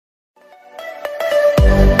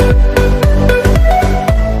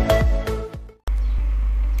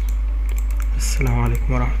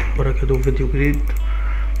وبركاته. فيديو جديد.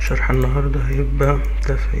 شرح النهاردة هيبقى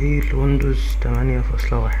تفعيل ويندوز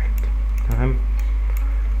 8.1. تمام،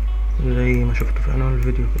 زي ما شفتوا في عنوان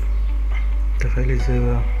الفيديو كده. تفعيل ازاي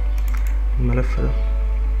بقى؟ الملف ده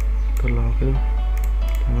طلعه كده،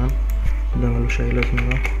 تمام، ده ملوش اي لازمة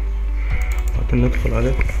بقى. وبعدين ندخل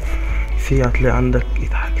عليه، هتلاقي عندك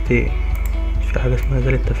حاجتين، في حاجة اسمها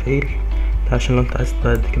زر التفعيل ده عشان لو انت عايز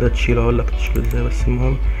بعد كده تشيله، اقولك تشيله ازاي. بس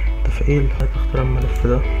المهم تفعيل، هتختار الملف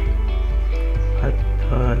ده،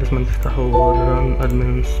 لازم تفتحه ران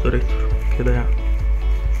ادمنستريتور كده يعني،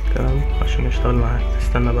 تمام، عشان يشتغل معاك.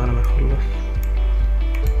 تستنى بقى لما يخلص،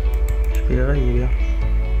 مش بيغيب يعني.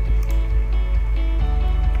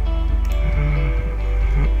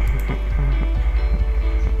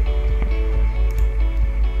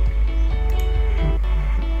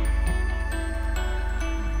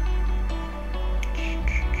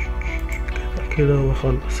 كده هو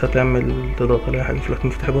خلص. هتعمل تضغط على حاجة في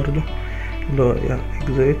المفتاح برضو اللي هو يعني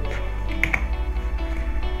اكزيت،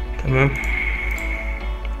 تمام،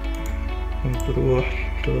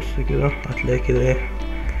 وتروح تبص كده هتلاقي كده ايه،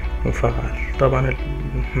 مفعل طبعا،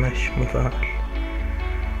 ماشي مفعل.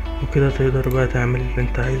 وكده تقدر بقى تعمل اللي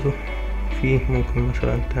انت عايزه فيه. ممكن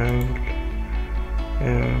مثلا تعمل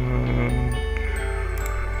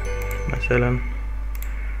مثلا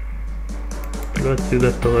دلوقتي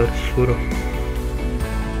تقدر تغير الصورة.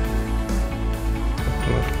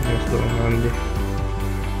 مثلا عندي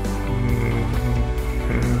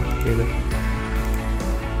كده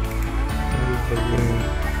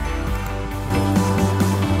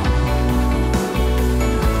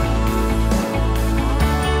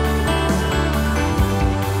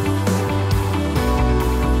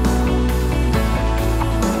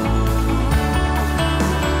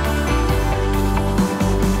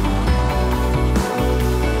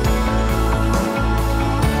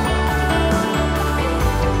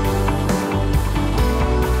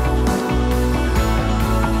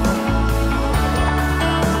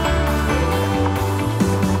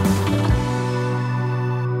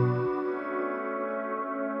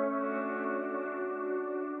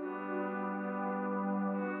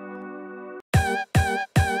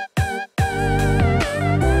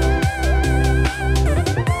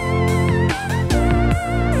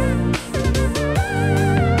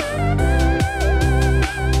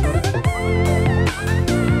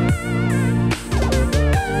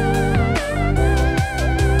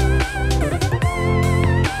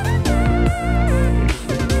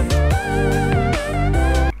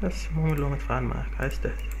بس. المهم اللي هو متفاعل معاك. عايز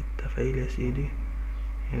تحذف التفعيل يا سيدي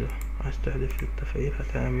كده، عايز تحذف التفعيل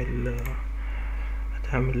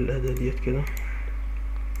هتعمل الأداة ديت كده،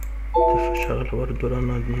 تشغل برضه ران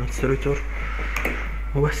ادمنستريتور،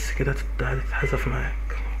 وبس كده هتتحذف معاك.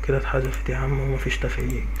 كده اتحذفت يا عم، ومفيش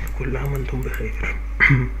تفعيل. كل عام وانتم بخير.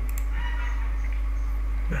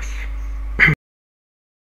 بس.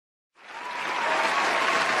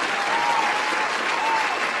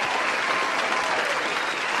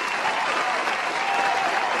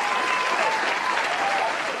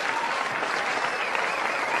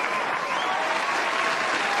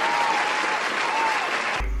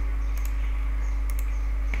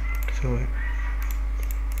 ثواني،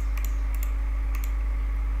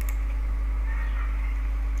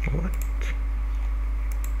 وات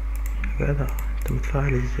يا جدع، انت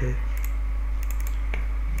متفاعل ازاي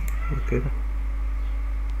وكده؟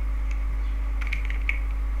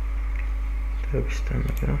 طب استنى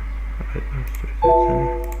كده، عايز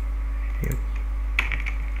ثانية. يب،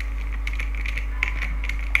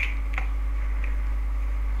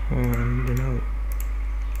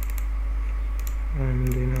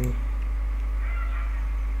 عندنا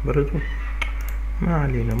برضو، ما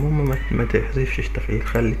علينا. المهم ما تحذفش التفعيل،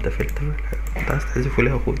 خلي التفعيل حلو. انت عايز تحذفه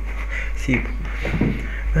ليه يا اخويا؟ سيبه.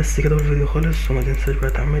 بس كده الفيديو خلص. وما تنساش بقى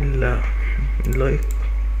تعمل لايك،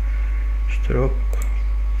 اشتراك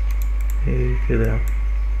كده يعني،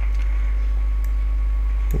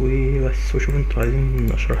 وبس. وشوف انتوا عايزين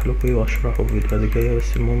اشرح لكم ايه واشرحه في فيديوهات جايه.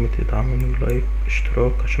 بس المهم تدعموني بلايك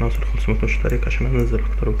اشتراك عشان اوصل 500 مشترك، عشان انزل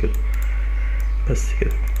اكتر وكده. بس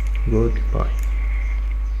كده، جود باي.